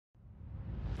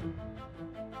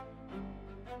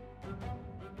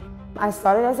I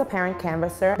started as a parent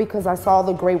canvasser because I saw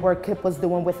the great work KIPP was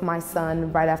doing with my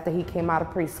son right after he came out of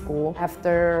preschool.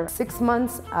 After 6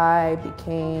 months, I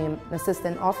became an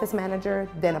assistant office manager,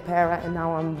 then a para, and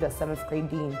now I'm the 7th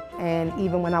grade dean. And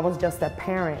even when I was just a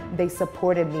parent, they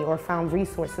supported me or found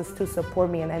resources to support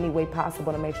me in any way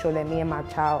possible to make sure that me and my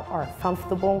child are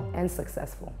comfortable and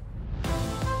successful.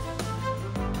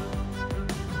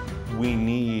 We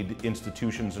need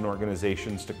institutions and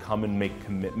organizations to come and make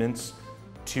commitments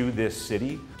to this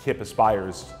city. KIPP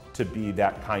aspires to be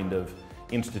that kind of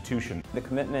institution. The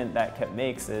commitment that KIPP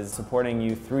makes is supporting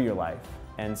you through your life.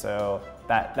 And so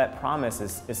that promise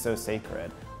is so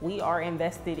sacred. We are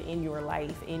invested in your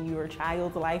life, in your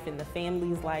child's life, in the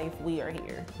family's life. We are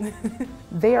here.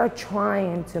 They are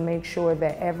trying to make sure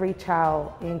that every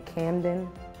child in Camden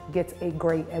gets a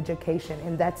great education,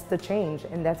 and that's the change,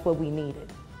 and that's what we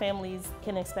needed. Families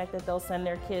can expect that they'll send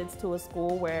their kids to a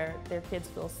school where their kids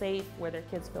feel safe, where their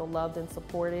kids feel loved and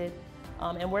supported,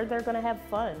 and where they're going to have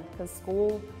fun, because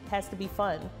school has to be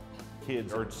fun.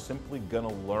 Kids are simply going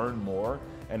to learn more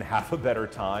and have a better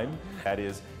time. That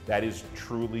is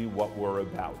truly what we're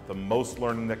about. The most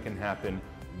learning that can happen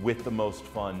with the most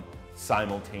fun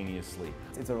simultaneously.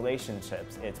 It's the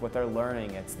relationships, it's what they're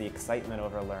learning, it's the excitement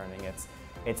over learning,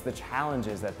 it's the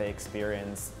challenges that they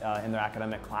experience in their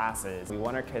academic classes. We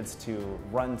want our kids to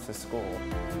run to school.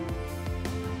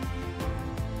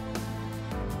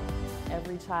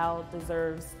 Every child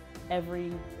deserves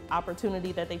every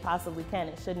opportunity that they possibly can.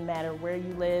 It shouldn't matter where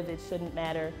you live, it shouldn't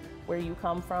matter where you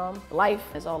come from.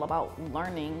 Life is all about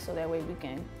learning, so that way we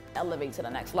can elevate to the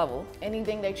next level.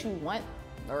 Anything that you want,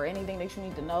 or anything that you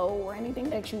need to know, or anything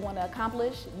that you want to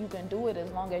accomplish, you can do it as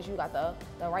long as you got the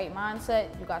right mindset,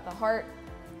 you got the heart,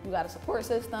 you got a support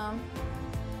system.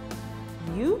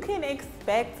 You can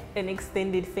expect an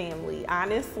extended family,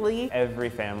 honestly.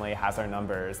 Every family has our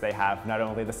numbers. They have not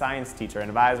only the science teacher and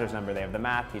advisor's number, they have the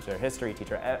math teacher, history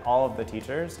teacher, all of the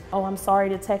teachers. Oh, I'm sorry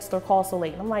to text or call so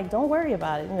late. And I'm like, don't worry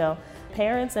about it. You know,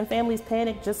 parents and families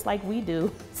panic just like we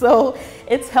do. So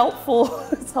it's helpful.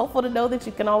 It's helpful to know that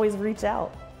you can always reach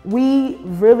out. We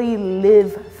really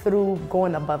live through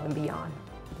going above and beyond.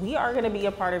 We are going to be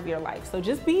a part of your life, so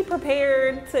just be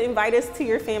prepared to invite us to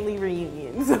your family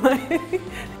reunions.